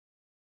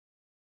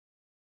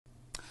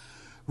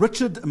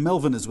Richard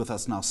Melvin is with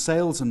us now,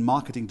 Sales and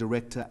Marketing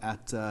Director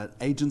at an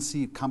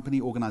agency,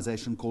 company,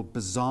 organization called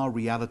Bizarre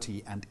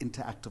Reality and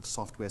Interactive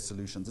Software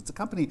Solutions. It's a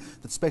company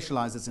that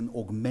specializes in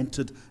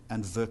augmented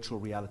and virtual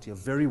reality. A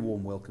very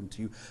warm welcome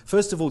to you.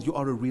 First of all, you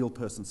are a real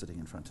person sitting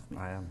in front of me.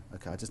 I am.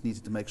 Okay, I just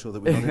needed to make sure that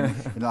we're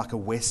not in like a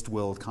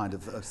Westworld kind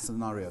of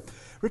scenario.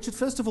 Richard,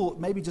 first of all,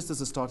 maybe just as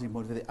a starting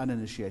point for the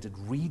uninitiated,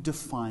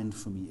 redefine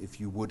for me, if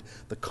you would,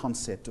 the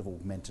concept of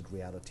augmented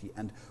reality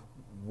and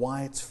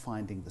why it's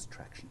finding this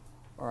traction.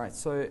 All right,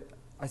 so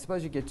I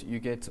suppose you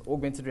get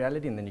augmented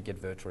reality and then you get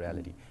virtual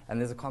reality.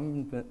 And there's a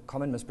common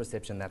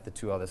misperception that the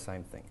two are the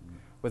same thing.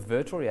 With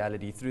virtual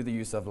reality, through the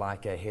use of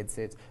like a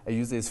headset, a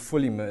user is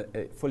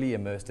fully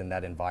immersed in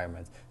that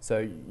environment.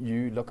 So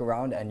you look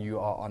around and you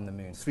are on the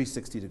moon.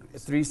 360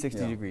 degrees.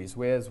 360 degrees.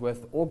 Whereas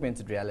with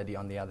augmented reality,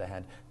 on the other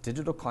hand,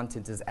 digital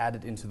content is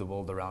added into the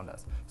world around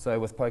us. So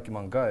with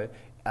Pokemon Go,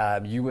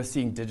 you were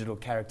seeing digital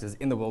characters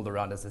in the world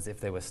around us as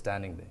if they were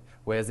standing there.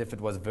 Whereas if it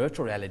was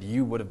virtual reality,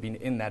 you would have been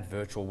in that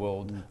virtual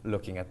world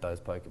looking at those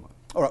Pokemon.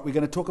 All right, we're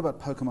going to talk about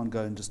Pokemon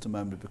Go in just a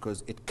moment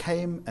because it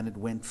came and it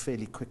went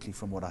fairly quickly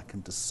from what I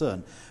can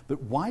discern.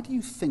 But why do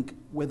you think,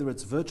 whether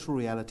it's virtual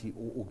reality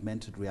or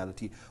augmented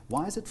reality,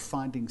 why is it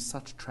finding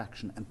such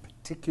traction, and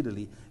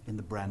particularly in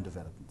the brand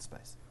development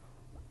space?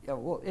 Yeah,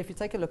 well, if you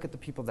take a look at the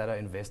people that are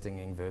investing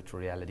in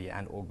virtual reality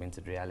and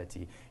augmented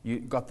reality, you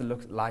got the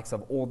likes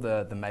of all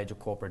the major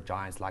corporate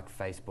giants like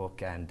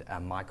Facebook and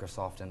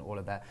Microsoft and all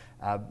of that.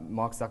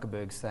 Mark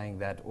Zuckerberg saying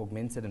that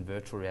augmented and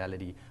virtual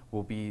reality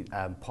will be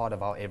part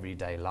of our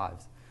everyday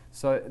lives.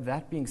 So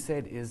that being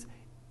said,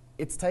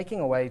 it's taking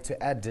away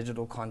to add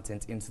digital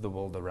content into the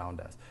world around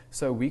us.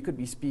 So we could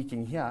be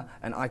speaking here,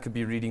 and I could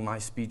be reading my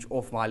speech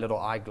off my little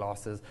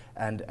eyeglasses,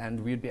 and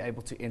we'd be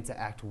able to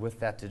interact with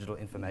that digital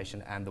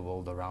information and the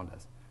world around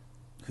us.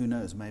 Who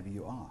knows, maybe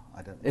you are,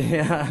 I don't know.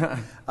 Yeah.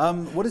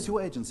 What does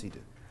your agency do?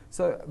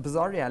 So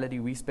Bizarre Reality,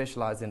 we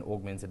specialize in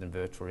augmented and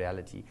virtual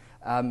reality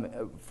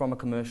from a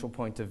commercial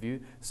point of view.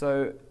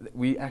 So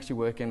we actually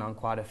working on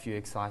quite a few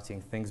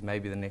exciting things,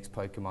 maybe the next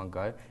Pokemon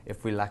Go,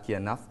 if we're lucky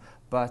enough.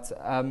 But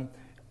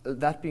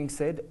that being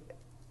said,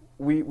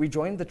 we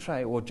joined the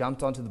train or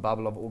jumped onto the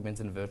bubble of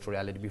augmented and virtual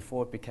reality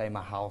before it became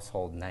a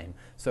household name.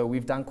 So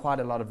we've done quite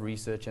a lot of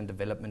research and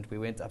development. We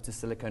went up to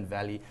Silicon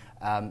Valley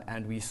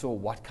and we saw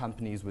what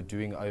companies were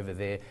doing over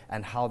there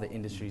and how the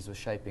industries were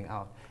shaping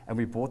out. And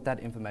we brought that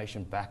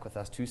information back with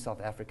us to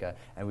South Africa,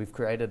 and we've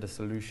created a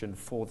solution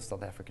for the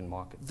South African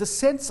market. The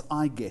sense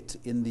I get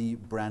in the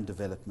brand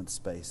development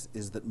space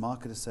is that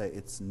marketers say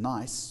it's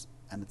nice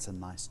and it's a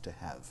nice to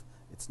have.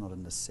 It's not a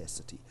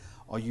necessity.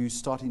 Are you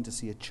starting to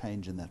see a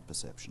change in that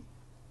perception?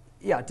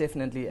 Yeah,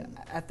 definitely.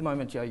 At the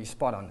moment, yeah, you're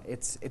spot on.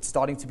 It's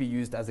starting to be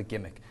used as a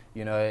gimmick.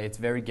 You know, it's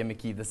very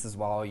gimmicky. This is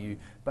why you.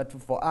 But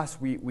for us,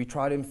 we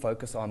try to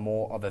focus on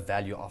more of a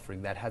value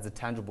offering that has a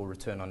tangible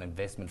return on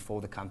investment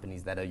for the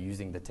companies that are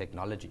using the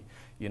technology.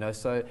 You know,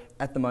 so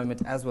at the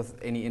moment, as with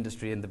any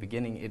industry in the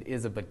beginning, it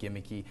is a bit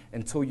gimmicky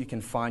until you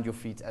can find your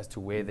feet as to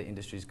where the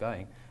industry is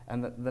going.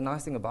 And the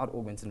nice thing about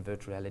augmented and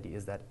virtual reality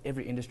is that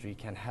every industry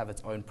can have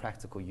its own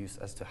practical use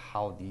as to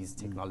how these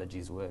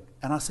technologies work.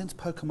 And I sense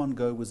Pokemon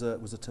Go was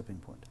a tipping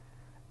point.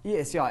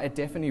 Yes, yeah, it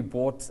definitely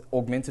brought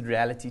augmented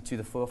reality to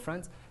the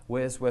forefront,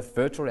 whereas with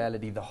virtual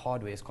reality, the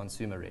hardware is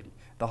consumer ready.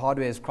 The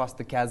hardware has crossed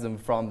the chasm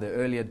from the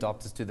early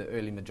adopters to the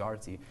early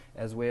majority,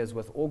 whereas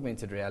with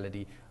augmented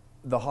reality,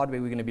 the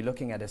hardware we're going to be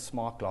looking at is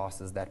smart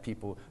glasses that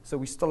people, so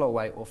we're still a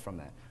way off from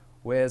that.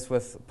 Whereas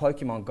with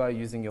Pokemon Go,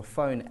 using your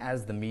phone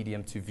as the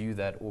medium to view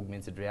that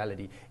augmented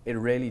reality, it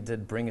really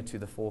did bring it to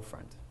the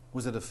forefront.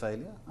 Was it a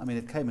failure? I mean,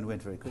 it came and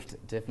went very quickly.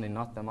 Definitely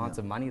not the amount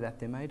of money that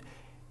they made.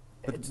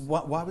 But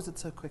why was it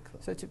so quick, though?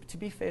 So to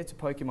be fair to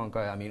Pokemon Go,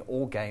 I mean,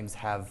 all games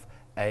have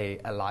a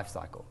life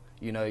cycle.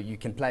 You know, you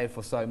can play it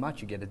for so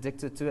much, you get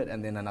addicted to it,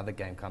 and then another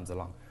game comes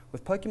along.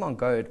 With Pokemon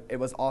Go, it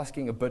was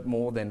asking a bit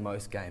more than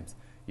most games.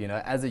 You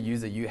know, as a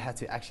user, you had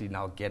to actually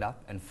now get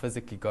up and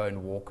physically go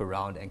and walk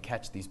around and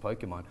catch these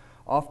Pokemon.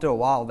 After a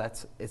while,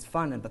 it's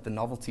fun, but the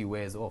novelty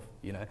wears off,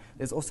 you know.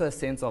 There's also a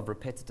sense of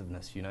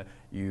repetitiveness, you know.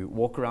 You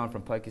walk around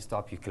from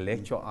Pokestop, you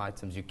collect your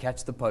items, you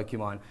catch the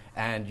Pokemon,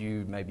 and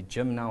you maybe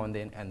gym now and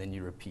then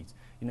you repeat.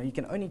 You know, you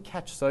can only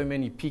catch so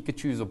many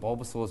Pikachus or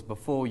Bulbasaurs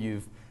before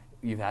you've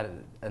had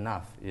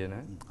enough, you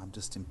know. I'm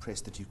just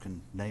impressed that you can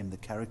name the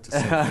characters so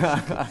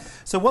efficiently.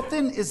 So what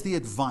then is the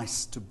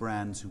advice to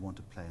brands who want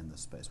to play in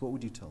this space? What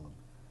would you tell them?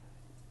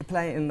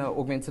 Play in the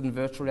augmented and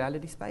virtual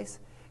reality space?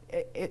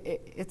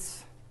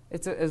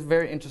 It's a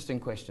very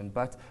interesting question,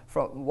 but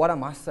from what I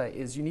must say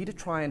is you need to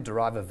try and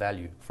derive a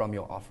value from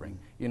your offering.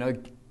 You know,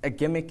 a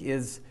gimmick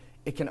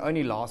it can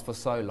only last for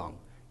so long,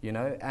 you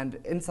know, and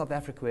in South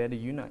Africa we had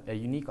a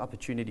unique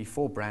opportunity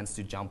for brands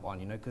to jump on,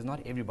 you know, because not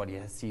everybody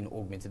has seen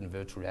augmented and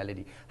virtual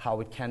reality, how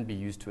it can be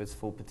used to its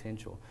full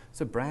potential.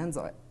 So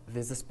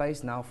there's a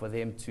space now for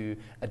them to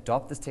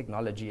adopt this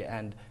technology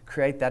and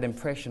create that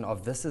impression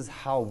of this is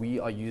how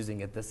we are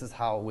using it, this is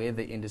where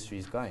the industry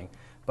is going.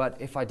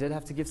 But if I did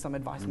have to give some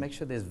advice, make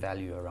sure there's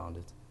value around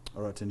it.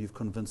 All right, and you've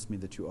convinced me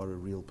that you are a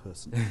real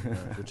person.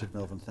 Richard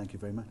Melvin, thank you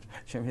very much.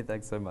 Shami,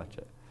 thanks so much.